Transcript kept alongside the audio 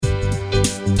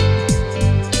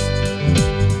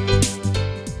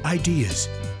ideas,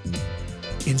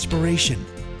 inspiration,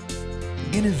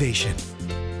 innovation.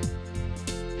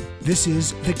 This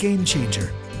is The Game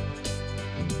Changer.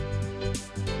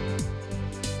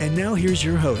 And now here's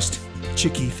your host,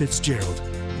 Chicky Fitzgerald.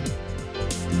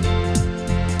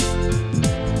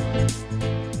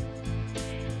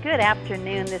 Good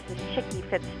afternoon. This is Chicky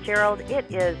Fitzgerald.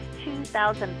 It is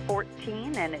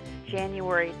 2014 and it's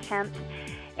January 10th.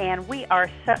 And we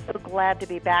are so glad to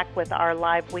be back with our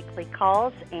live weekly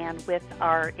calls and with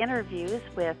our interviews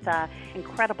with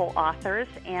incredible authors.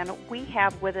 And we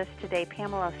have with us today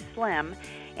Pamela Slim.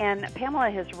 And Pamela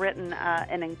has written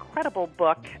an incredible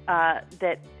book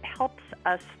that helps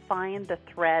us find the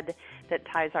thread that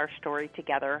ties our story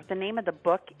together. The name of the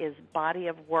book is Body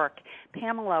of Work.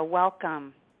 Pamela,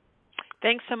 welcome.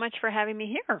 Thanks so much for having me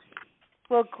here.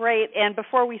 Well, great. And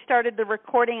before we started the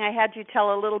recording, I had you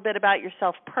tell a little bit about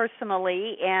yourself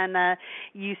personally, and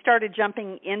you started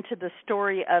jumping into the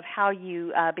story of how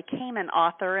you became an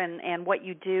author and what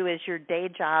you do as your day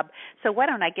job. So why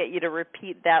don't I get you to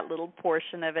repeat that little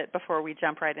portion of it before we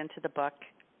jump right into the book?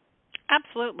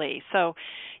 Absolutely. So,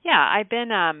 yeah, I've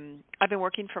been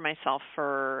working for myself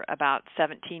for about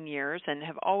 17 years and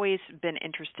have always been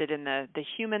interested in the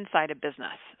human side of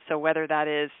business. So whether that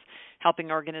is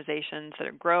helping organizations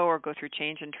that grow or go through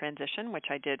change and transition, which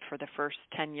I did for the first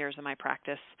 10 years of my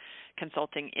practice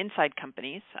consulting inside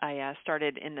companies. I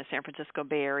started in the San Francisco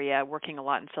Bay Area, working a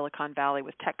lot in Silicon Valley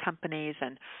with tech companies,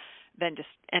 and then just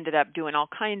ended up doing all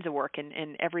kinds of work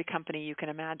in every company you can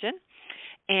imagine.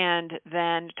 And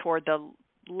then toward the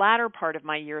latter part of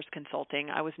my years consulting,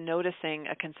 I was noticing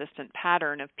a consistent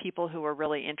pattern of people who were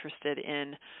really interested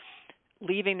in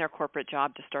leaving their corporate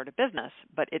job to start a business,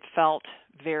 but it felt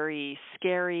very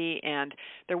scary, and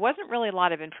there wasn't really a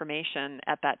lot of information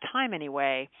at that time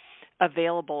anyway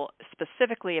available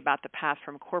specifically about the path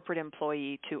from corporate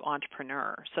employee to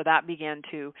entrepreneur. So that began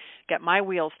to get my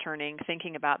wheels turning,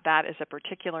 thinking about that as a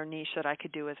particular niche that I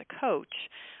could do as a coach.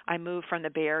 I moved from the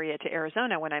Bay Area to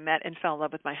Arizona when I met and fell in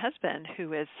love with my husband,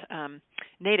 who is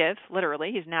native,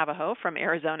 literally. He's Navajo from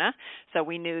Arizona. So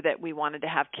we knew that we wanted to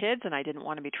have kids, and I didn't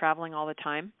want to be traveling all the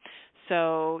time.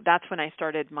 So that's when I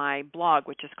started my blog,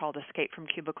 which is called Escape from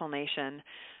Cubicle Nation,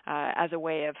 as a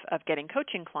way of getting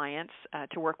coaching clients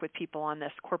to work with people on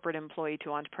this corporate employee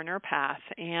to entrepreneur path.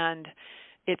 And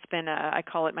it's been, I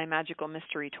call it my magical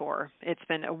mystery tour. It's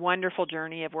been a wonderful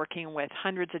journey of working with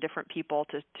hundreds of different people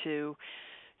to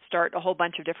start a whole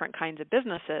bunch of different kinds of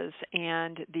businesses,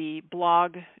 and the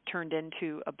blog turned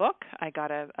into a book. I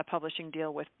got a publishing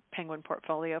deal with Penguin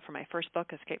Portfolio for my first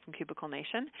book, Escape from Cubicle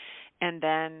Nation, and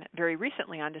then very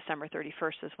recently on December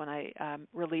 31st is when I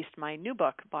released my new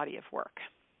book, Body of Work.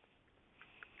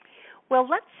 Well,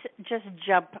 let's just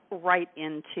jump right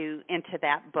into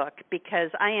that book, because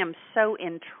I am so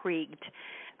intrigued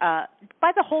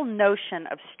by the whole notion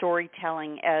of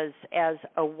storytelling as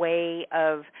a way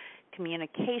of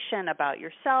communication about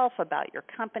yourself, about your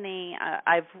company.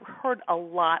 I've heard a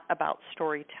lot about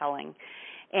storytelling,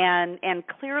 and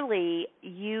clearly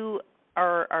you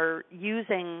are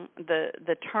using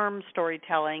the term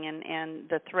storytelling and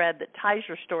the thread that ties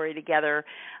your story together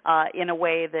in a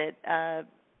way that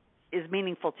is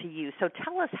meaningful to you. So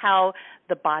tell us how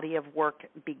the Body of Work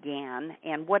began,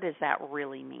 and what does that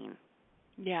really mean?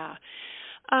 Yeah.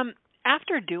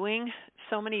 After doing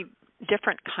so many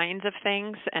different kinds of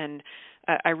things, and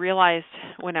I realized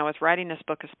when I was writing this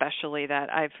book especially that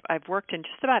I've worked in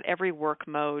just about every work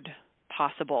mode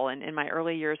possible. And in my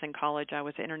early years in college, I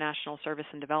was an international service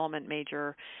and development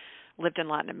major, lived in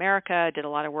Latin America, did a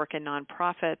lot of work in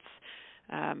nonprofits.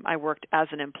 I worked as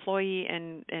an employee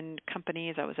in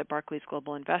companies. I was at Barclays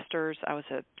Global Investors. I was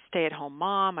a stay-at-home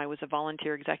mom. I was a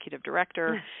volunteer executive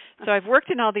director. So I've worked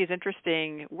in all these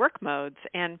interesting work modes.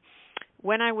 And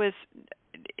when I was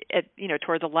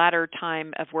toward the latter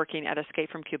time of working at Escape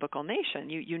from Cubicle Nation,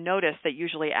 you notice that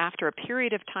usually after a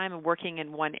period of time of working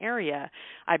in one area,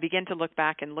 I begin to look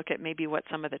back and look at maybe what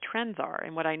some of the trends are.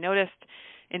 And what I noticed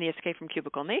in the Escape from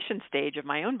Cubicle Nation stage of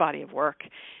my own body of work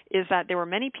is that there were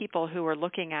many people who were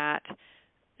looking at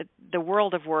the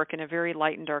world of work in a very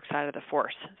light and dark side of the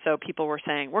force. So people were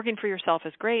saying, working for yourself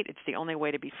is great. It's the only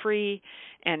way to be free.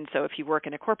 And so if you work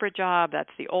in a corporate job, that's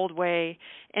the old way.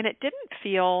 And it didn't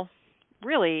feel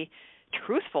really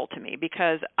truthful to me,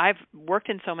 because I've worked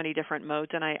in so many different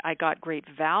modes, and I got great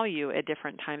value at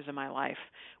different times in my life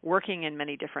working in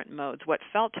many different modes. What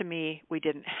felt to me we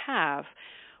didn't have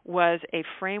was a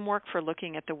framework for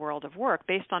looking at the world of work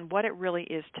based on what it really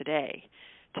is today.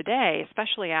 Today,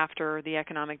 especially after the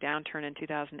economic downturn in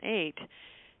 2008,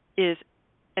 is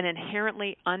an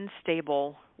inherently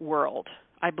unstable world.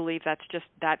 I believe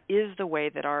that is the way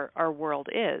that our world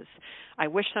is. I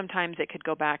wish sometimes it could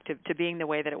go back to being the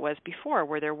way that it was before,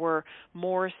 where there were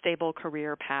more stable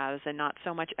career paths and not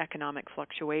so much economic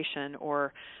fluctuation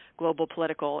or global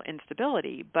political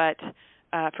instability. But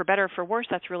for better or for worse,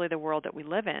 that's really the world that we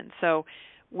live in. So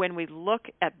when we look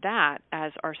at that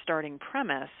as our starting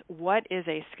premise, what is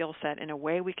a skill set in a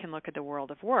way we can look at the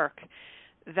world of work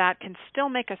that can still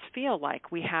make us feel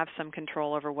like we have some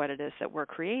control over what it is that we're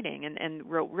creating? And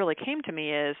what really came to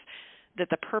me is that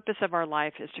the purpose of our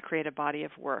life is to create a body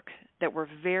of work that we're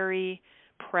very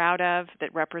proud of,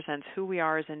 that represents who we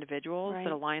are as individuals, Right.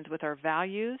 that aligns with our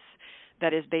values,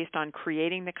 that is based on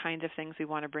creating the kinds of things we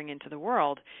want to bring into the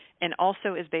world, and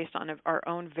also is based on our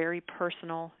own very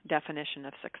personal definition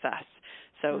of success.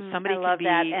 So somebody I love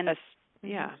can be that. And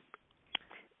yeah.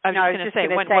 I was just going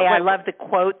to say, I love the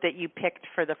quote that you picked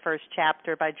for the first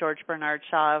chapter by George Bernard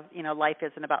Shaw. Life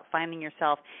isn't about finding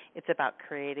yourself; it's about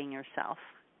creating yourself.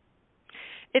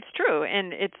 It's true,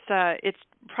 and it's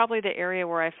probably the area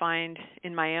where I find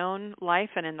in my own life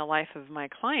and in the life of my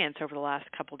clients over the last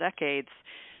couple decades,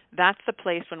 that's the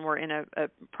place when we're in a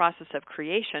process of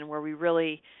creation where we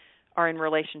really are in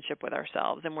relationship with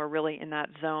ourselves, and we're really in that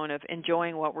zone of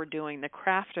enjoying what we're doing, the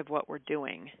craft of what we're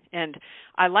doing. And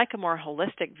I like a more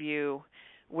holistic view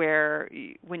where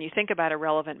when you think about a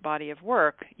relevant body of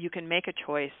work, you can make a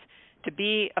choice to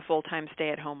be a full-time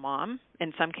stay-at-home mom,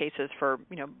 in some cases for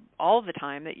all the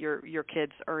time that your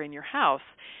kids are in your house,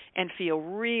 and feel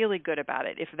really good about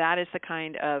it if that is the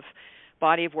kind of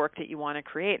body of work that you want to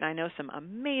create. And I know some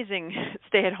amazing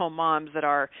stay-at-home moms that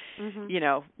are,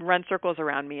 run circles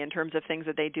around me in terms of things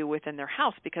that they do within their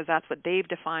house, because that's what they've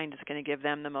defined is going to give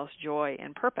them the most joy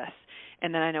and purpose.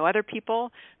 And then I know other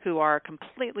people who are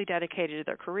completely dedicated to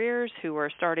their careers, who are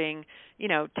starting,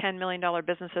 $10 million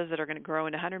businesses that are going to grow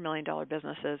into $100 million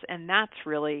businesses, and that's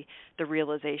really the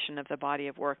realization of the body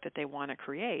of work that they want to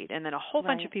create. And then a whole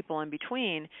bunch of people in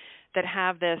between that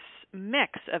have this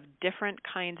mix of different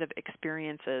kinds of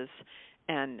experiences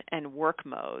and work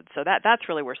modes. So that's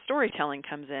really where storytelling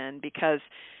comes in, because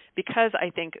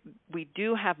I think we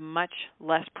do have much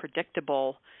less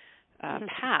predictable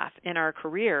path in our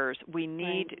careers. We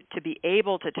need to be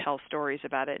able to tell stories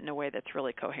about it in a way that's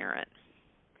really coherent.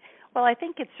 Well, I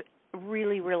think it's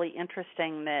really, really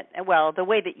interesting that, the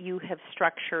way that you have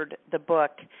structured the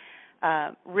book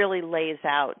really lays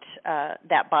out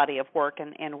that body of work,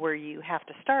 and where you have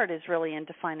to start is really in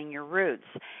defining your roots.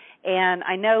 And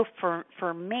I know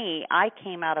for me, I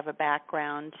came out of a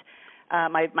background,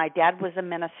 my dad was a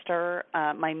minister.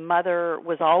 My mother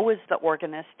was always the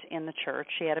organist in the church.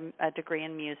 She had a degree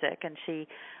in music, and she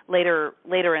later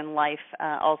in life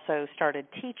also started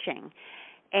teaching.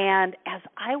 And as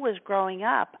I was growing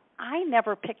up, I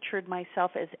never pictured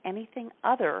myself as anything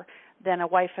other than a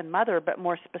wife and mother, but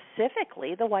more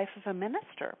specifically the wife of a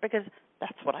minister, because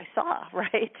that's what I saw,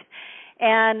 right?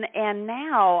 And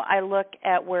now I look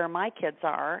at where my kids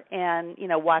are, and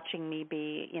watching me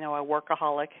be a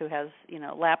workaholic who has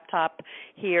laptop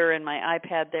here and my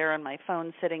iPad there and my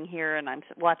phone sitting here, and I'm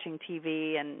watching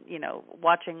TV and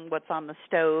watching what's on the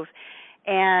stove.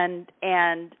 And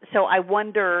so I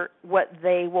wonder what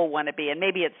they will want to be, and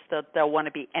maybe it's that they'll want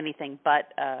to be anything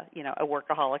but a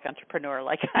workaholic entrepreneur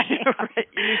like I am.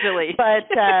 Usually. But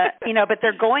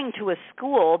they're going to a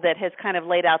school that has kind of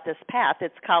laid out this path.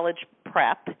 It's college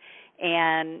prep,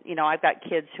 and I've got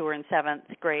kids who are in 7th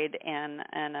grade and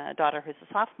a daughter who's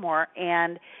a sophomore,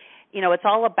 and it's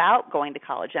all about going to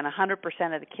college, and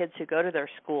 100% of the kids who go to their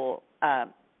school at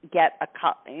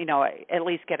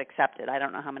least get accepted. I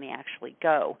don't know how many actually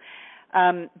go.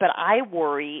 But I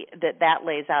worry that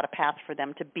lays out a path for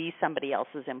them to be somebody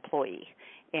else's employee,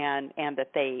 and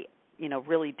that they,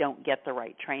 really don't get the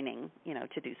right training,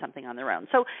 to do something on their own.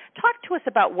 So talk to us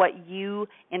about what you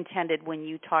intended when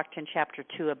you talked in Chapter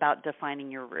 2 about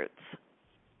defining your roots.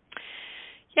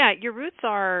 Yeah, your roots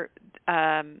are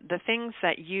the things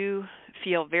that you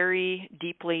feel very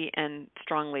deeply and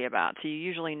strongly about. So you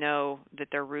usually know that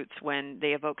they're roots when they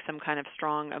evoke some kind of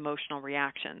strong emotional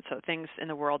reaction. So things in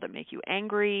the world that make you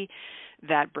angry,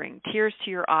 that bring tears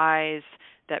to your eyes,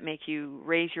 that make you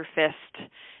raise your fist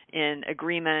in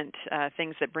agreement,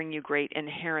 things that bring you great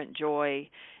inherent joy.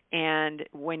 And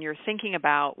when you're thinking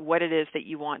about what it is that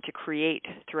you want to create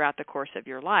throughout the course of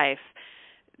your life,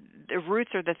 the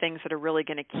roots are the things that are really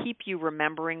going to keep you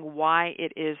remembering why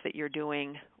it is that you're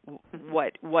doing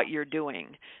what you're doing.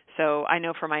 So I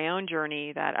know from my own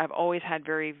journey that I've always had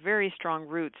very, very strong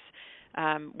roots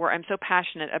where I'm so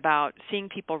passionate about seeing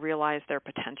people realize their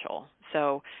potential.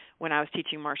 So when I was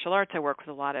teaching martial arts, I worked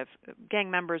with a lot of gang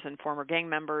members and former gang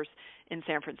members in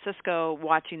San Francisco,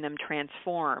 watching them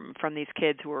transform from these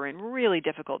kids who were in really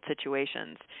difficult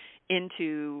situations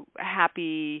into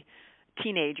happy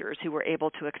teenagers who were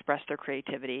able to express their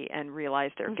creativity and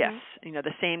realize their gifts. You know,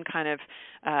 the same kind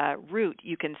of root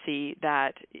you can see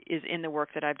that is in the work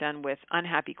that I've done with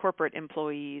unhappy corporate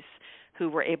employees who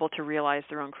were able to realize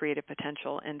their own creative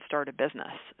potential and start a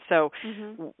business. So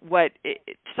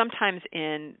sometimes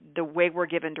in the way we're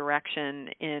given direction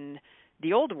in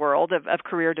the old world of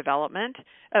career development,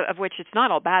 of which it's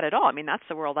not all bad at all. I mean, that's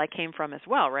the world I came from as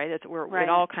well, right? It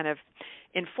all kind of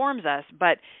informs us.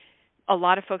 But a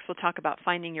lot of folks will talk about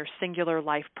finding your singular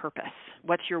life purpose.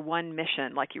 What's your one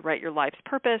mission? Like you write your life's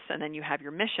purpose and then you have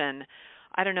your mission.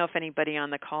 I don't know if anybody on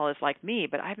the call is like me,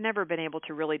 but I've never been able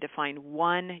to really define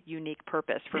one unique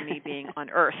purpose for me being on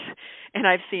earth. And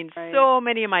I've seen so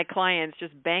many of my clients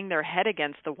just bang their head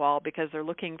against the wall because they're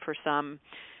looking for some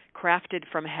crafted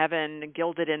from heaven,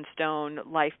 gilded in stone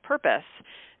life purpose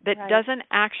that doesn't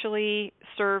actually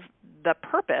serve the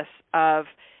purpose of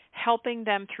helping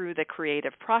them through the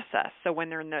creative process. So when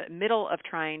they're in the middle of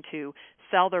trying to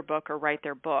sell their book or write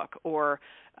their book or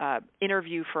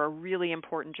interview for a really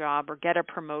important job or get a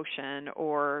promotion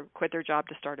or quit their job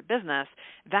to start a business,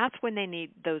 that's when they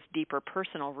need those deeper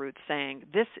personal roots saying,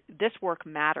 this work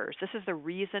matters. This is the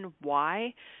reason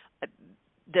why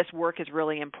this work is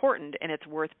really important and it's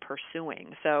worth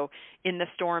pursuing. So in the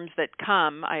storms that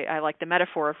come, I like the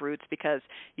metaphor of roots because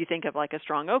you think of like a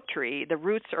strong oak tree. The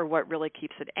roots are what really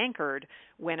keeps it anchored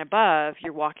when above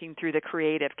you're walking through the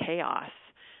creative chaos.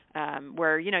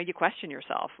 Where, you know, you question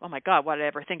yourself, oh, my God, why did I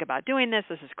ever think about doing this?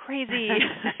 This is crazy.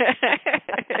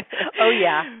 Oh,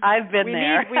 yeah, I've been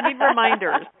there. We need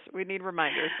reminders. We need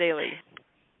reminders daily.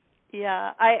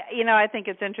 Yeah, I think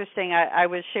it's interesting. I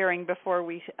was sharing before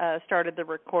we started the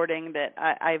recording that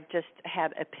I've just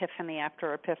had epiphany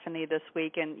after epiphany this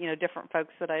week, and, you know, different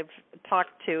folks that I've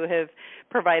talked to have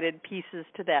provided pieces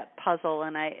to that puzzle,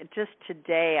 and just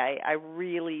today I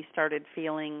really started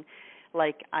feeling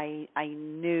like I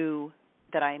knew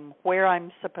that I'm where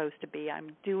I'm supposed to be.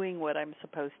 I'm doing what I'm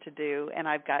supposed to do, and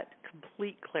I've got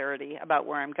complete clarity about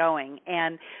where I'm going.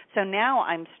 And so now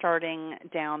I'm starting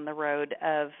down the road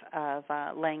of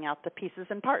laying out the pieces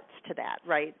and parts to that,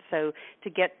 right? So to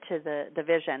get to the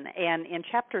vision. And in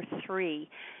Chapter 3,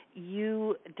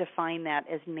 you define that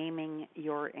as naming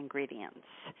your ingredients.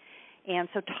 And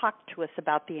so talk to us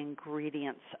about the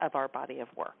ingredients of our body of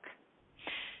work.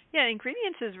 Yeah,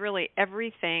 ingredients is really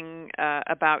everything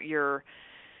about your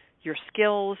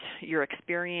skills, your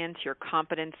experience, your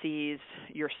competencies,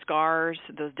 your scars,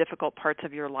 those difficult parts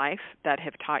of your life that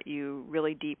have taught you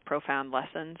really deep, profound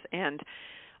lessons. And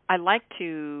I like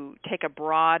to take a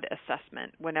broad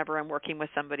assessment whenever I'm working with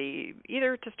somebody,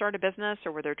 either to start a business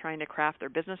or where they're trying to craft their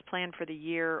business plan for the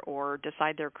year or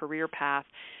decide their career path.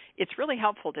 It's really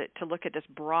helpful to look at this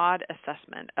broad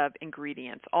assessment of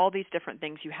ingredients, all these different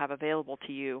things you have available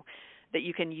to you that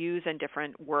you can use in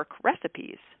different work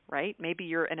recipes, right? Maybe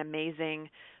you're an amazing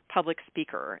public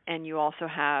speaker and you also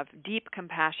have deep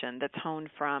compassion that's honed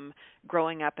from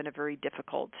growing up in a very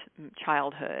difficult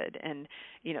childhood, and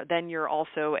then you're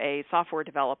also a software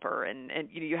developer, and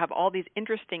you have all these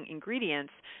interesting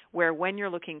ingredients where when you're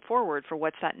looking forward for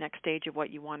what's that next stage of what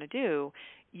you want to do,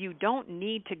 you don't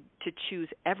need to choose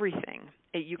everything.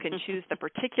 You can choose the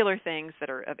particular things that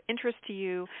are of interest to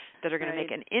you, that are going to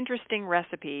make an interesting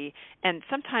recipe. And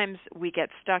sometimes we get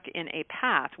stuck in a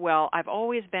path. Well, I've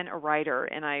always been a writer,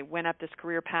 and I went up this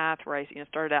career path where I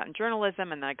started out in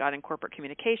journalism, and then I got in corporate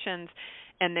communications,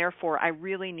 and therefore I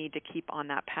really need to keep on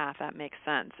that path. That makes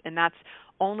sense. And that's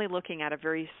only looking at a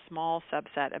very small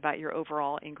subset about your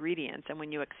overall ingredients. And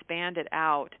when you expand it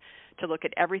out to look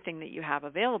at everything that you have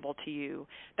available to you,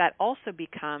 that also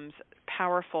becomes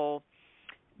powerful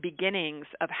beginnings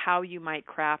of how you might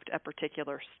craft a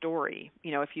particular story.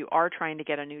 If you are trying to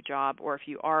get a new job, or if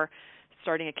you are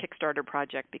starting a Kickstarter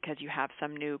project because you have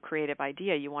some new creative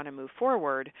idea you want to move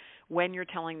forward, when you're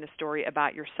telling the story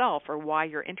about yourself or why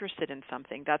you're interested in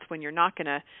something, that's when you're not going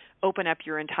to open up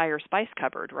your entire spice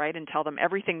cupboard, right, and tell them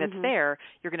everything that's there.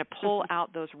 You're going to pull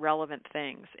out those relevant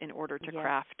things in order to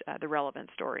craft the relevant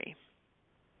story.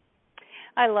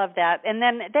 I love that. And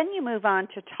then you move on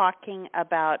to talking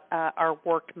about our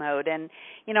work mode. And,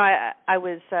 I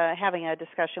was having a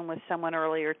discussion with someone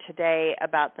earlier today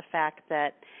about the fact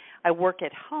that I work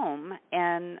at home,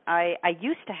 and I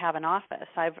used to have an office.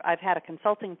 I've had a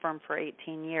consulting firm for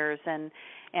 18 years and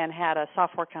had a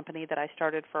software company that I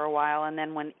started for a while, and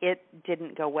then when it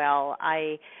didn't go well,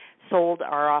 I sold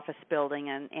our office building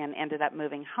and ended up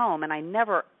moving home, and I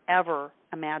never ever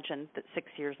imagined that 6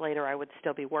 years later I would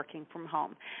still be working from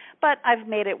home. But I've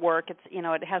made it work. It's,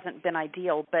 it hasn't been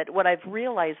ideal, but what I've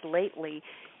realized lately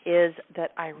is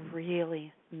that I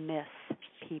really miss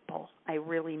people. I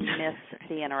really miss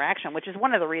the interaction, which is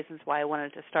one of the reasons why I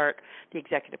wanted to start the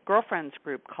Executive Girlfriends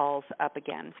group calls up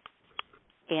again.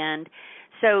 And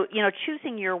so,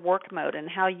 choosing your work mode and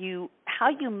how you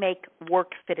make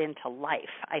work fit into life,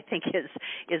 I think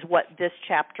is what this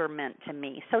chapter meant to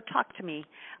me. So talk to me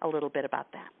a little bit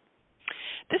about that.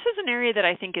 This is an area that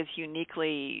I think is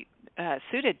uniquely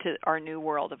suited to our new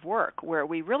world of work, where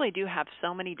we really do have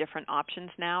so many different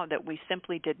options now that we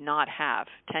simply did not have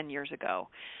 10 years ago.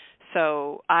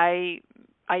 So I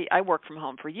work from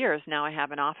home for years. Now I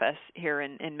have an office here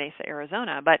in Mesa,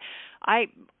 Arizona, but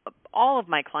all of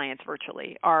my clients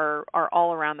virtually are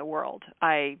all around the world.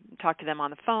 I talk to them on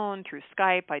the phone, through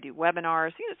Skype. I do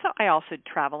webinars. So I also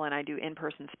travel and I do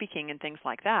in-person speaking and things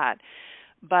like that.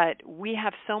 But we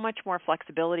have so much more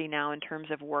flexibility now in terms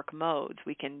of work modes.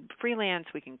 We can freelance,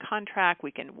 we can contract,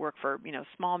 we can work for,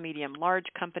 small, medium, large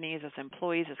companies as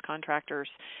employees, as contractors,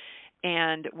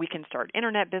 and we can start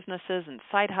internet businesses and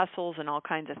side hustles and all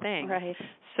kinds of things. Right.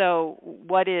 So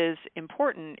what is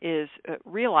important is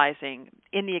realizing,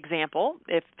 in the example,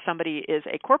 if somebody is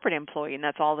a corporate employee and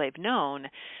that's all they've known,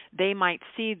 they might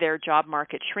see their job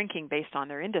market shrinking based on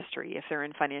their industry. If they're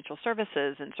in financial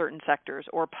services in certain sectors,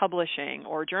 or publishing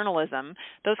or journalism,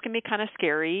 those can be kind of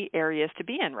scary areas to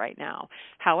be in right now.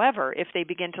 However, if they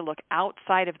begin to look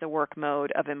outside of the work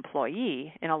mode of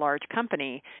employee in a large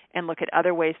company and look at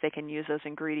other ways they can use those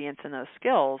ingredients and those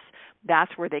skills,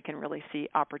 that's where they can really see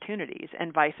opportunities.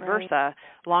 And vice versa,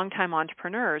 longtime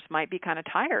entrepreneurs might be kind of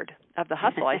tired of the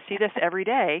hustle. I see this every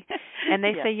day. And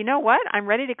they say, you know what, I'm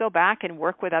ready to go back and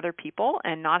work with other people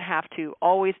and not have to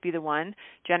always be the one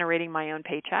generating my own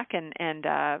paycheck and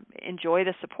enjoy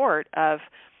the support of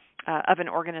an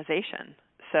organization.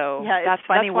 So it's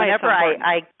funny. Whenever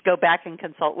I go back and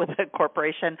consult with a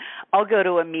corporation, I'll go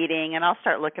to a meeting and I'll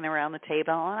start looking around the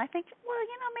table and I think, well,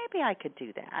 maybe I could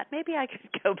do that. Maybe I could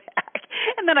go back.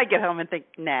 And then I get home and think,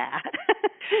 nah,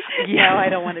 no, I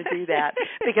don't want to do that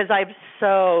because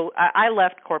I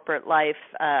left corporate life.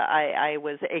 I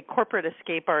was a corporate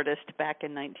escape artist back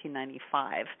in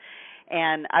 1995,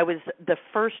 and I was the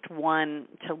first one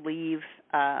to leave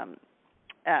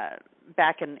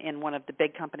back in one of the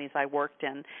big companies I worked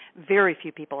in. Very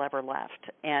few people ever left,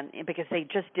 and because they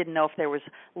just didn't know if there was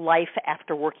life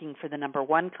after working for the number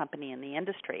one company in the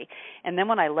industry. And then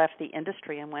when I left the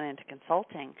industry and went into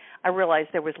consulting, I realized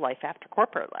there was life after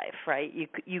corporate life, right?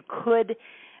 You could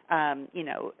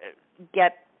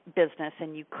get business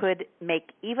and you could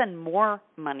make even more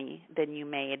money than you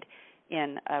made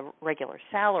in a regular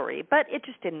salary, but it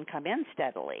just didn't come in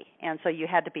steadily. And so you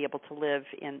had to be able to live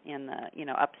in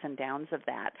the ups and downs of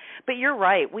that. But you're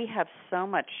right, we have so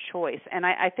much choice. And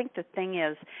I think the thing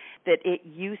is that it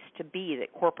used to be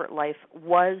that corporate life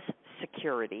was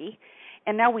security,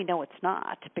 and now we know it's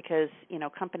not because,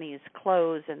 companies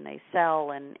close and they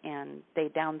sell and they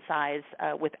downsize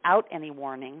without any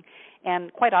warning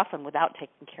and quite often without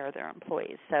taking care of their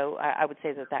employees. So I would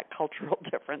say that cultural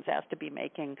difference has to be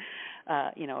making,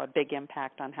 a big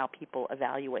impact on how people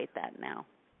evaluate that now.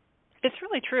 It's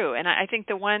really true. And I think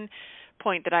the one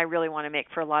point that I really want to make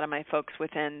for a lot of my folks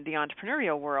within the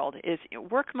entrepreneurial world is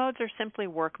work modes are simply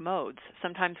work modes.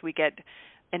 Sometimes we get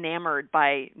enamored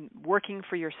by working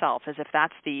for yourself as if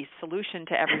that's the solution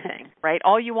to everything, right?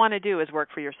 All you want to do is work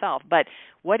for yourself. But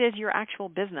what is your actual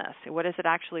business? What is it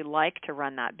actually like to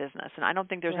run that business? And I don't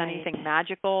think there's anything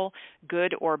magical,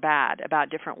 good or bad about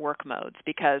different work modes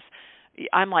because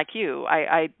I'm like you.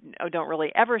 I don't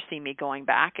really ever see me going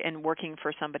back and working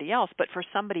for somebody else, but for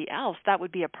somebody else, that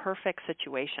would be a perfect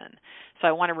situation. So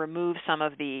I want to remove some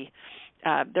of the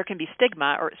there can be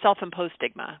stigma or self-imposed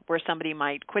stigma where somebody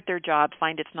might quit their job,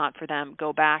 find it's not for them,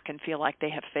 go back and feel like they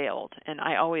have failed. And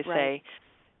I always say,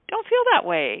 don't feel that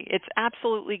way. It's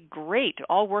absolutely great.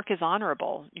 All work is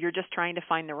honorable. You're just trying to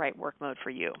find the right work mode for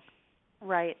you.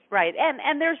 Right.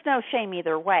 And there's no shame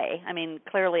either way. I mean,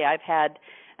 clearly I've had,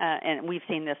 and we've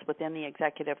seen this within the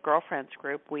Executive Girlfriends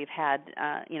group, we've had,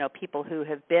 people who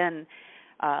have been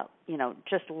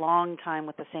just long time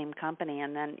with the same company,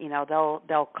 and then,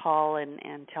 they'll call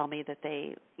and tell me that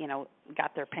they,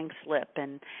 got their pink slip,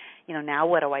 and, now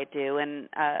what do I do? And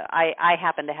I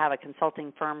happen to have a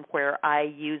consulting firm where I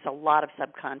use a lot of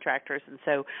subcontractors, and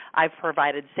so I've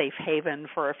provided safe haven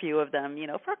for a few of them,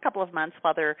 for a couple of months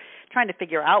while they're trying to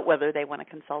figure out whether they want to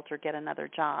consult or get another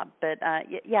job. But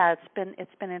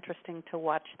it's been interesting to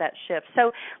watch that shift.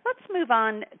 So let's move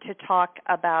on to talk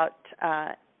about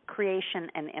creation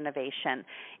and innovation.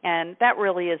 And that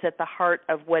really is at the heart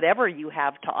of whatever you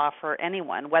have to offer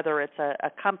anyone, whether it's a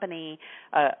company,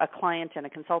 a client in a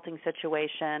consulting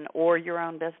situation, or your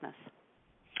own business.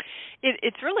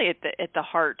 It's really at the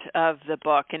heart of the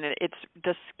book, and it's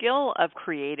the skill of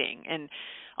creating. And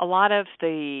a lot of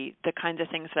the kinds of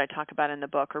things that I talk about in the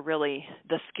book are really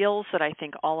the skills that I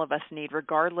think all of us need,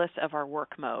 regardless of our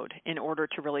work mode, in order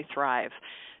to really thrive.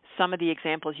 Some of the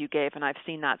examples you gave, and I've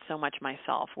seen that so much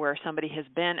myself, where somebody has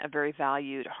been a very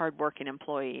valued, hardworking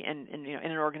employee in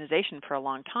an organization for a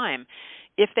long time,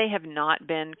 if they have not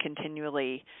been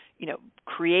continually,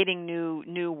 creating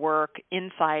new work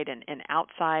inside and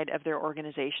outside of their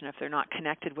organization, if they're not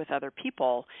connected with other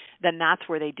people, then that's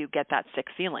where they do get that sick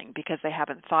feeling, because they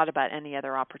haven't thought about any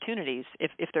other opportunities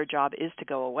if their job is to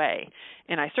go away.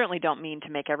 And I certainly don't mean to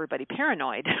make everybody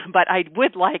paranoid, but I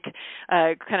would like,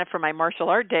 kind of from my martial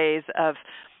art days of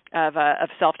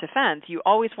self-defense, you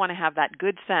always want to have that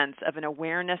good sense of an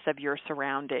awareness of your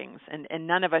surroundings. And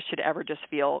none of us should ever just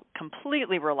feel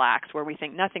completely relaxed where we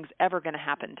think nothing's ever going to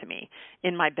happen to me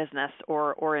in my business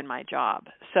or in my job.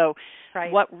 So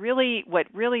right. what really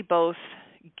both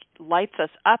lights us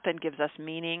up and gives us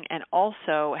meaning, and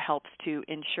also helps to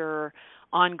ensure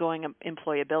ongoing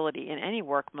employability in any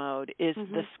work mode, is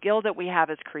the skill that we have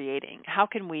as creating. How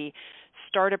can we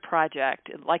start a project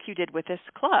like you did with this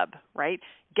club, right?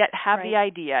 Have the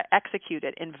idea, execute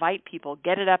it, invite people,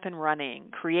 get it up and running,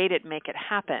 create it, make it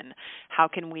happen. How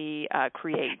can we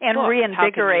create and books?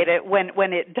 Reinvigorate it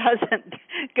when it doesn't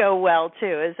go well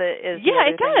too? It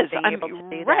does. Being able to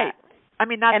do right. That. I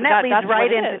mean, that leads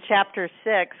right into is. Chapter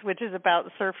 6, which is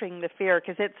about surfing the fear,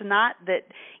 because it's not that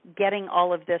getting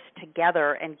all of this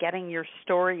together and getting your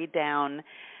story down,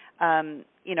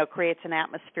 creates an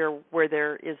atmosphere where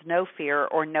there is no fear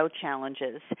or no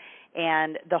challenges.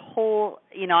 And the whole,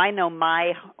 I know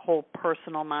my whole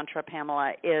personal mantra,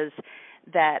 Pamela, is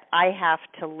that I have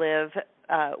to live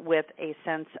with a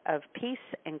sense of peace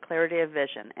and clarity of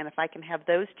vision. And if I can have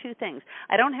those two things,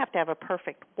 I don't have to have a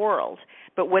perfect world,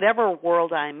 but whatever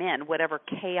world I'm in, whatever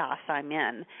chaos I'm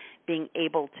in, being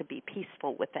able to be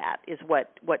peaceful with that is what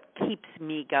keeps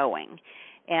me going.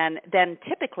 And then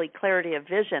typically clarity of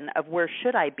vision of where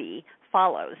should I be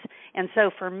follows. And so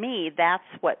for me, that's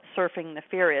what surfing the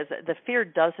fear is. The fear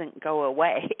doesn't go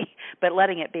away, but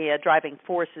letting it be a driving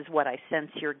force is what I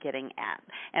sense you're getting at.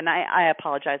 And I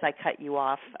apologize, I cut you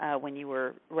off when you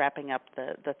were wrapping up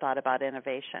the thought about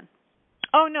innovation.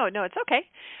 Oh, no, it's okay.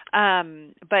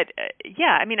 The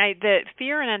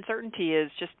fear and uncertainty is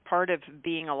just part of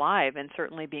being alive, and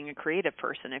certainly being a creative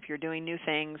person. If you're doing new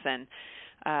things and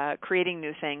creating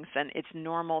new things, then it's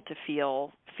normal to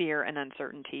feel fear and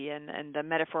uncertainty. And the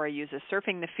metaphor I use is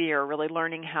surfing the fear, really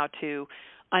learning how to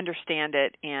understand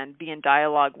it and be in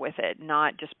dialogue with it,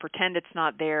 not just pretend it's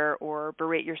not there or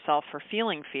berate yourself for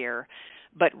feeling fear,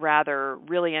 but rather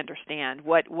really understand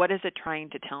what is it trying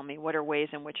to tell me? What are ways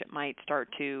in which it might start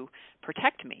to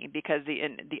protect me? Because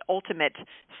the ultimate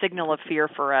signal of fear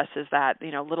for us is that,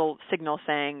 little signal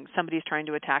saying somebody's trying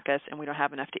to attack us and we don't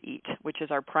have enough to eat, which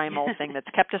is our primal thing that's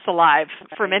kept us alive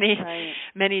for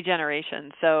many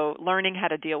generations. So learning how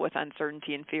to deal with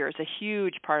uncertainty and fear is a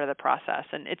huge part of the process.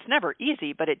 And it's never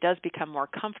easy, but it does become more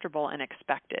comfortable and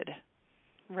expected.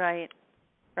 Right.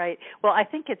 Right. Well, I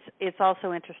think it's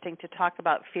also interesting to talk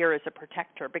about fear as a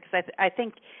protector, because I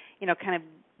think, kind of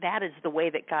that is the way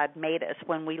that God made us.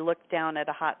 When we look down at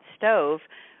a hot stove,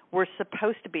 we're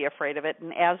supposed to be afraid of it,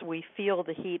 and as we feel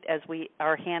the heat, as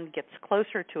our hand gets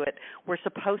closer to it, we're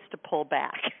supposed to pull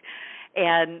back.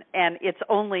 And it's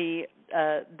only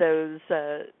those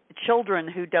children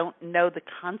who don't know the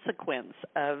consequence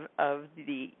of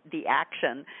the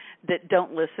action that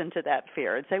don't listen to that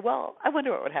fear and say, well, I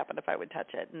wonder what would happen if I would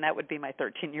touch it. And that would be my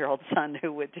 13-year-old son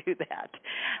who would do that.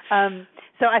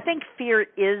 So I think fear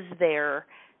is there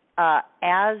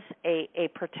as a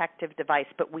protective device,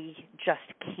 but we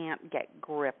just can't get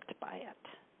gripped by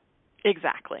it.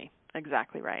 Exactly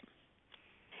right.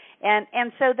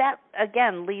 And so that,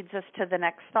 again, leads us to the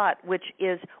next thought, which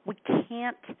is we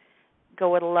can't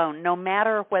go it alone. No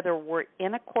matter whether we're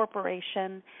in a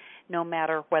corporation, no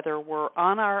matter whether we're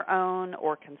on our own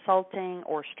or consulting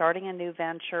or starting a new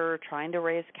venture, trying to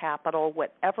raise capital,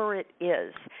 whatever it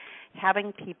is,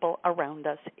 having people around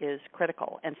us is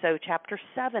critical. And so chapter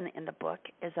 7 in the book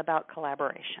is about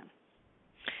collaboration.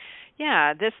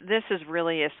 Yeah, this is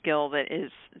really a skill that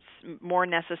is more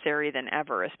necessary than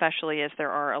ever, especially as there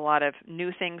are a lot of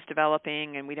new things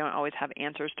developing and we don't always have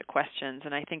answers to questions.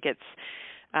 And I think it's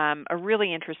a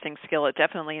really interesting skill. It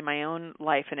definitely in my own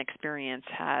life and experience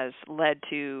has led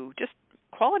to just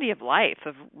quality of life,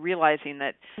 of realizing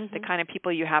that the kind of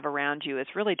people you have around you is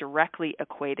really directly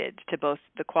equated to both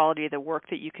the quality of the work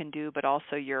that you can do, but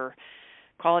also your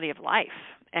quality of life.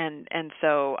 And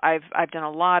so I've done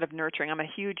a lot of nurturing. I'm a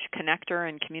huge connector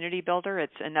and community builder.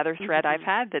 It's another thread I've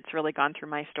had that's really gone through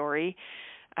my story.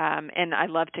 And I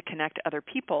love to connect other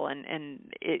people. And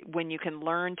when you can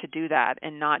learn to do that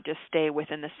and not just stay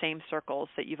within the same circles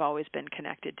that you've always been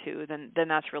connected to, then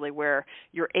that's really where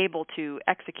you're able to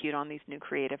execute on these new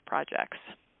creative projects.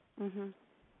 Mm-hmm.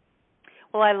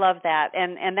 Well, I love that,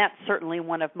 and that's certainly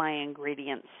one of my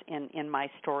ingredients in my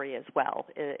story as well,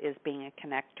 is being a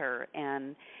connector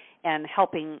and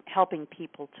helping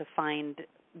people to find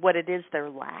what it is they're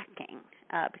lacking,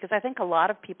 because I think a lot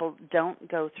of people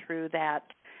don't go through that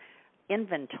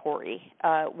inventory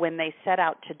when they set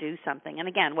out to do something. And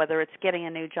again, whether it's getting a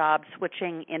new job,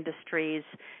 switching industries,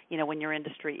 when your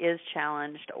industry is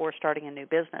challenged, or starting a new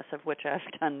business, of which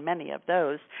I've done many of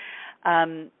those,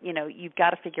 you've got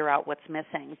to figure out what's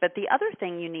missing. But the other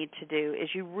thing you need to do is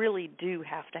you really do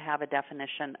have to have a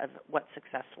definition of what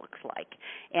success looks like.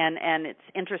 And it's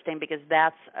interesting because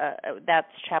that's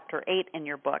chapter 8 in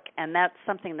your book, and that's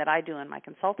something that I do in my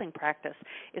consulting practice,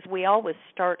 is we always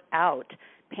start out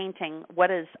painting what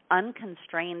does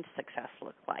unconstrained success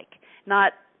look like.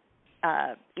 Not,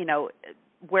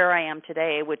 where I am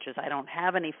today, which is I don't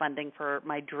have any funding for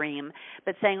my dream,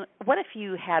 but saying, what if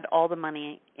you had all the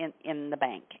money in the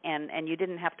bank and you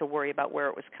didn't have to worry about where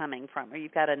it was coming from, or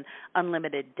you've got an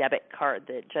unlimited debit card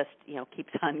that just,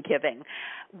 keeps on giving.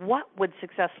 What would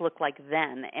success look like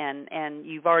then? And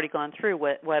you've already gone through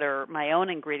what are my own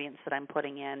ingredients that I'm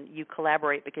putting in. You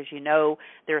collaborate because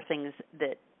there are things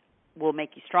that will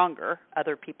make you stronger,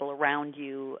 other people around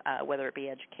you, whether it be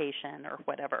education or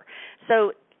whatever.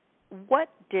 So what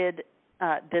did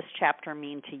this chapter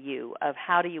mean to you of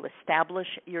how do you establish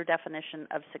your definition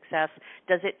of success?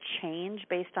 Does it change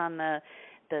based on the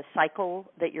cycle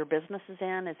that your business is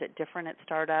in? Is it different at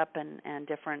startup and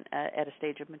different at a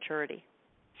stage of maturity?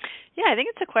 Yeah, I think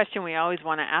it's a question we always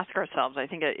want to ask ourselves. I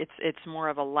think it's more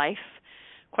of a life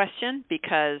question,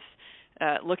 because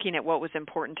looking at what was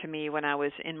important to me when I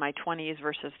was in my 20s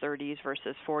versus 30s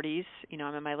versus 40s,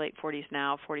 I'm in my late 40s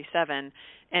now, 47,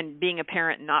 and being a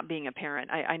parent and not being a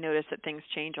parent, I noticed that things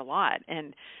change a lot.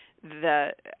 And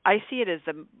I see it as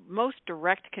the most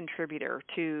direct contributor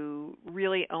to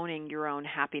really owning your own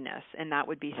happiness, and that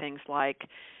would be things like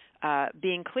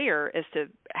being clear as to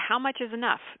how much is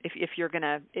enough. If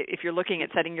you're looking at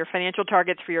setting your financial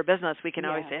targets for your business, we can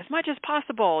always say as much as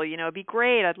possible. It'd be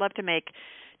great. I'd love to make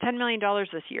 $10 million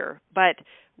this year. But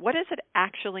what does it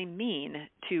actually mean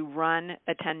to run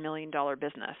a $10 million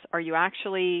business? Are you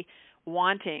actually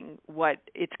wanting what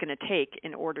it's going to take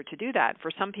in order to do that?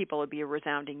 For some people, it'd be a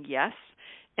resounding yes.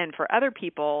 And for other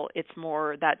people, it's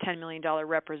more that $10 million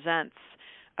represents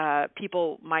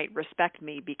people might respect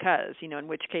me because, in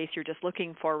which case you're just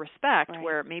looking for respect, right,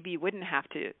 where maybe you wouldn't have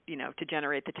to, to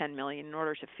generate the 10 million in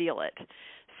order to feel it.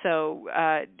 So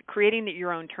creating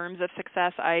your own terms of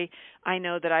success, I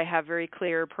know that I have very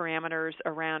clear parameters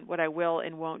around what I will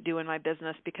and won't do in my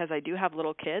business, because I do have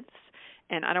little kids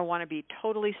and I don't want to be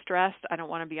totally stressed. I don't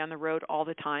want to be on the road all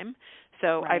the time.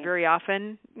 So right, I very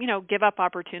often, give up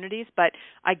opportunities, but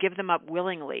I give them up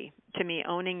willingly. To me,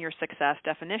 owning your success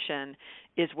definition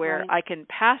is where right, I can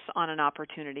pass on an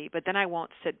opportunity, but then I won't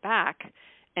sit back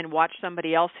and watch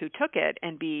somebody else who took it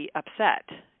and be upset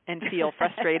and feel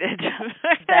frustrated.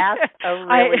 That's a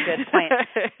really good point.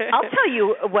 I'll tell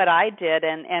you what I did,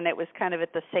 and it was kind of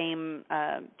at the same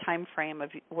time frame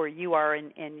of where you are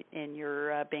in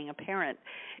your being a parent,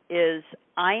 is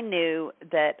I knew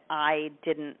that I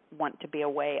didn't want to be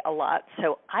away a lot,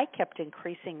 so I kept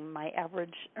increasing my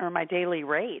average or my daily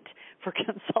rate for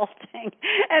consulting.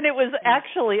 And it was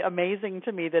actually amazing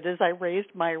to me that as I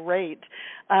raised my rate,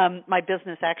 my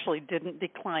business actually didn't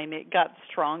decline. It got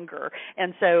stronger.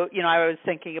 And so so, I was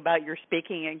thinking about your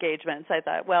speaking engagements. I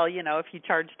thought, well, if you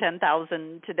charge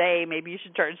 10,000 today, maybe you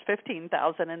should charge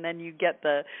 15,000, and then you get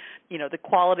the, the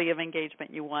quality of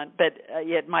engagement you want. But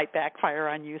it might backfire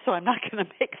on you, so I'm not going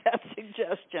to make that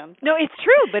suggestion. No, it's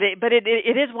true, but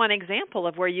it is one example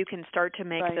of where you can start to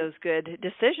make those good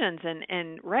decisions.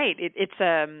 And right, it's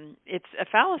a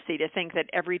fallacy to think that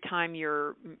every time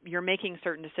you're making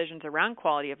certain decisions around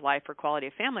quality of life or quality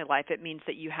of family life, it means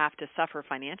that you have to suffer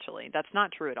financially. That's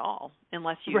not true at all,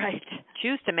 unless you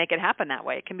choose to make it happen that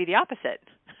way. It can be the opposite.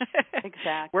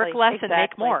 Exactly. Work less and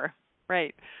make more.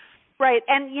 Right. Right,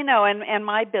 and and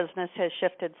my business has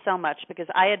shifted so much because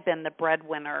I had been the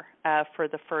breadwinner for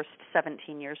the first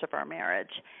 17 years of our marriage,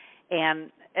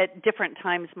 and at different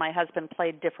times my husband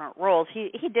played different roles.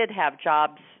 He did have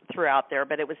jobs throughout there,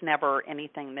 but it was never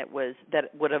anything that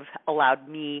would have allowed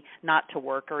me not to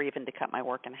work or even to cut my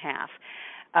work in half.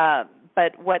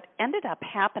 But what ended up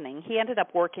happening, he ended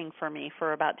up working for me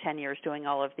for about 10 years doing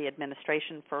all of the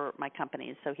administration for my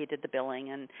companies. So he did the billing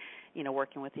and,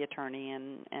 working with the attorney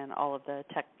and all of the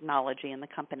technology in the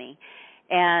company.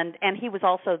 And he was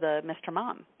also the Mr.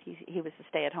 Mom. He was the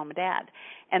stay-at-home dad.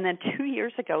 And then 2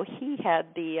 years ago, he had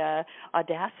the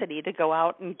audacity to go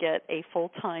out and get a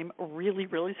full-time, really,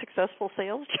 really successful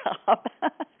sales job.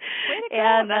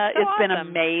 And That's so it's been awesome.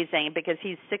 Amazing because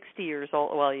he's 60 years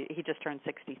old. Well, he just turned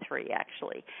 63,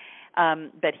 actually.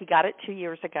 But he got it 2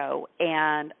 years ago,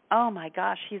 and oh my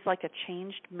gosh, he's like a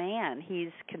changed man.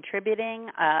 He's contributing.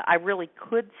 I really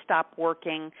could stop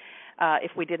working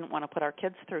if we didn't want to put our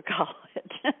kids through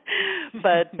college.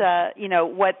 But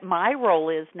what my role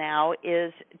is now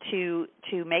is to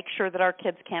make sure that our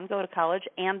kids can go to college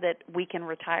and that we can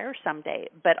retire someday.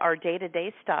 But our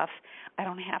day-to-day stuff, I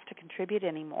don't have to contribute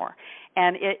anymore.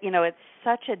 And it's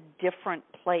such a different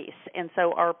place. And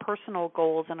so our personal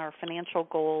goals and our financial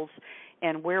goals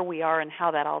and where we are and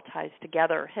how that all ties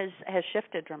together has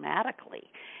shifted dramatically.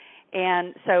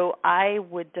 And so I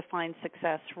would define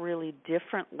success really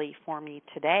differently for me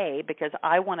today because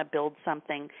I want to build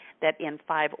something that in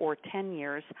 5 or 10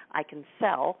 years I can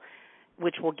sell,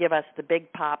 which will give us the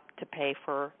big pop to pay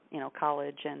for,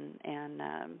 college and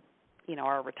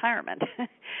our retirement. That's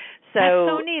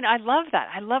so neat. I love that.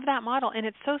 I love that model, and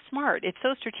it's so smart. It's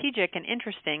so strategic and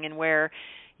interesting, and where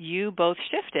you both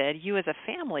shifted, you as a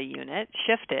family unit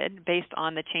shifted based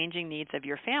on the changing needs of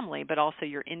your family, but also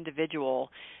your individual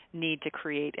need to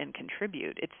create and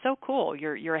contribute. It's so cool.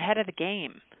 You're ahead of the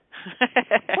game.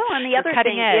 Well, and the other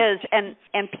thing is,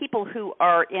 and people who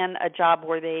are in a job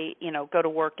where they, go to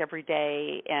work every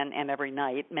day and every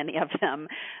night, many of them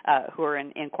who are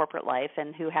in corporate life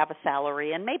and who have a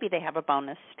salary, and maybe they have a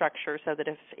bonus structure so that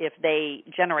if they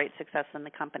generate success in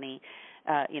the company,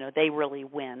 they really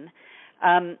win.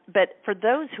 But for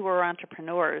those who are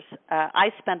entrepreneurs, I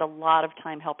spend a lot of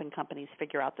time helping companies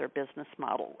figure out their business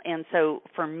model. And so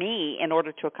for me, in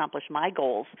order to accomplish my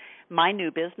goals, my new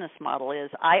business model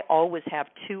is I always have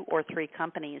 2 or 3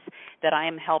 companies that I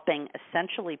am helping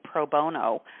essentially pro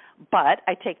bono, but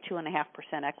I take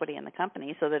 2.5% equity in the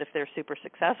company so that if they're super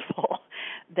successful,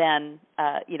 then,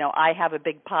 I have a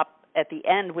big pop at the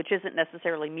end, which isn't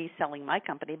necessarily me selling my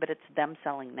company, but it's them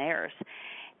selling theirs.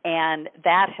 And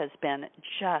that has been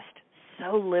just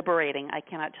so liberating, I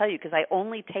cannot tell you, because I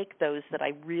only take those that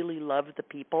I really love the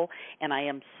people and I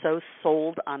am so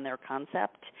sold on their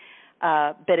concept.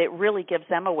 But it really gives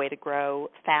them a way to grow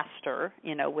faster,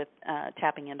 with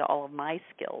tapping into all of my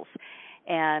skills.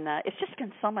 And it's just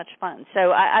been so much fun.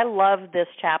 So I love this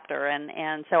chapter,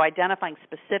 and so identifying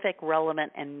specific,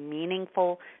 relevant, and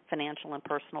meaningful financial and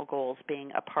personal goals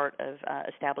being a part of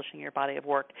establishing your body of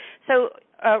work. So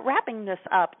wrapping this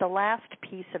up, the last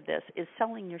piece of this is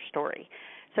selling your story.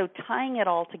 So tying it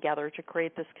all together to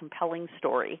create this compelling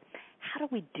story, how do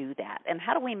we do that? And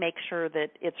how do we make sure that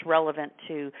it's relevant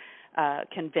to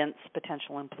convince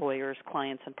potential employers,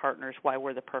 clients, and partners why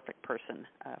we're the perfect person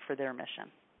for their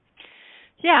mission?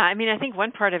 Yeah, I mean, I think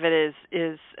one part of it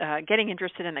is getting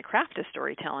interested in the craft of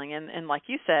storytelling, and like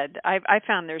you said, I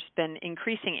found there's been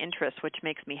increasing interest, which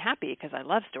makes me happy because I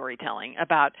love storytelling.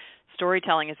 About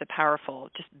storytelling as a powerful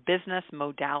just business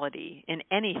modality in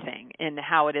anything, in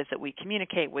how it is that we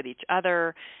communicate with each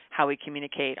other, how we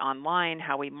communicate online,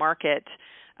 how we market.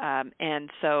 And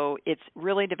so it's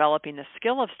really developing the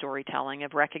skill of storytelling,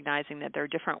 of recognizing that there are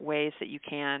different ways that you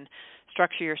can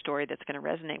structure your story that's going to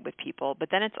resonate with people. But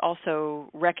then it's also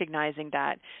recognizing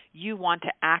that you want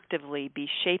to actively be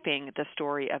shaping the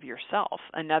story of yourself.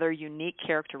 Another unique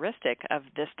characteristic of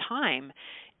this time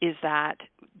is that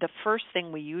the first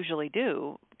thing we usually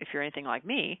do, if you're anything like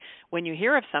me, when you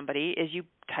hear of somebody, is you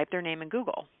type their name in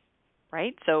Google.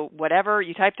 right? So whatever,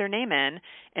 you type their name in,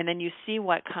 and then you see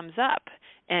what comes up.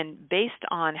 And based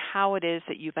on how it is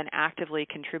that you've been actively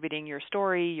contributing your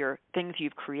story, your things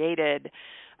you've created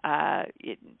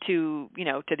to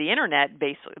the internet,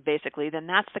 basically, then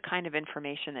that's the kind of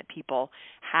information that people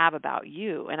have about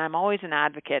you. And I'm always an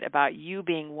advocate about you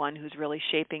being one who's really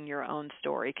shaping your own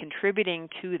story, contributing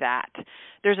to that.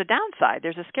 There's a downside.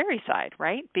 There's a scary side,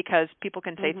 right? Because people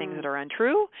can say things that are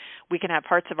untrue. We can have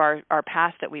parts of our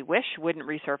past that we wish wouldn't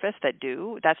resurface that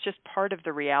do. That's just part of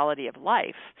the reality of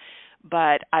life.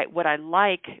 But what I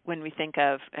like when we think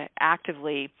of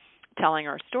actively telling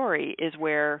our story is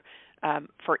where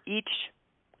for each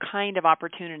kind of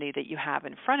opportunity that you have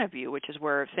in front of you, which is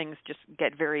where things just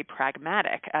get very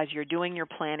pragmatic. As you're doing your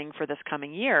planning for this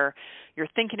coming year, you're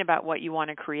thinking about what you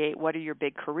want to create, what are your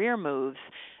big career moves.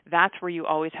 That's where you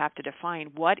always have to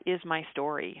define, what is my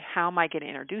story? How am I going to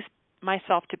introduce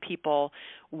myself to people?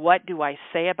 What do I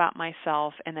say about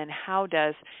myself? And then how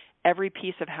does every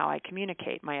piece of how I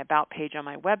communicate, my about page on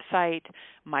my website,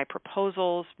 my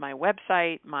proposals, my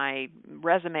website, my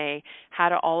resume, how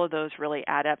do all of those really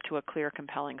add up to a clear,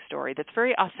 compelling story that's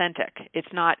very authentic? It's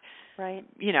not,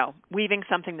 weaving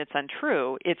something that's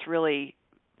untrue. It's really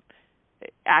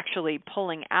actually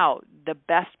pulling out the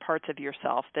best parts of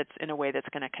yourself that's in a way that's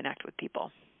going to connect with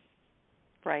people.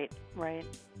 Right.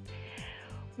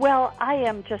 Well, I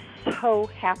am just so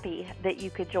happy that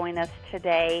you could join us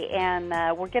today, and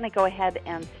we're going to go ahead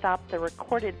and stop the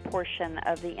recorded portion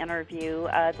of the interview.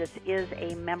 This is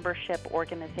a membership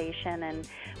organization, and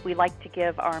we like to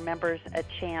give our members a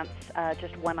chance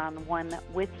just one-on-one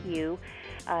with you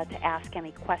to ask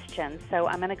any questions. So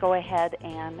I'm going to go ahead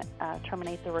and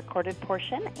terminate the recorded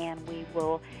portion, and we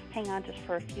will hang on just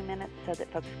for a few minutes so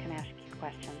that folks can ask you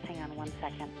questions. Hang on 1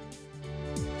 second.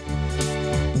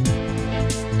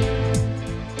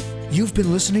 You've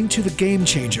been listening to The Game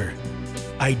Changer.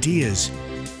 Ideas,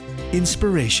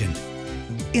 inspiration,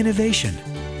 innovation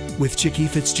with Chickie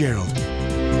Fitzgerald.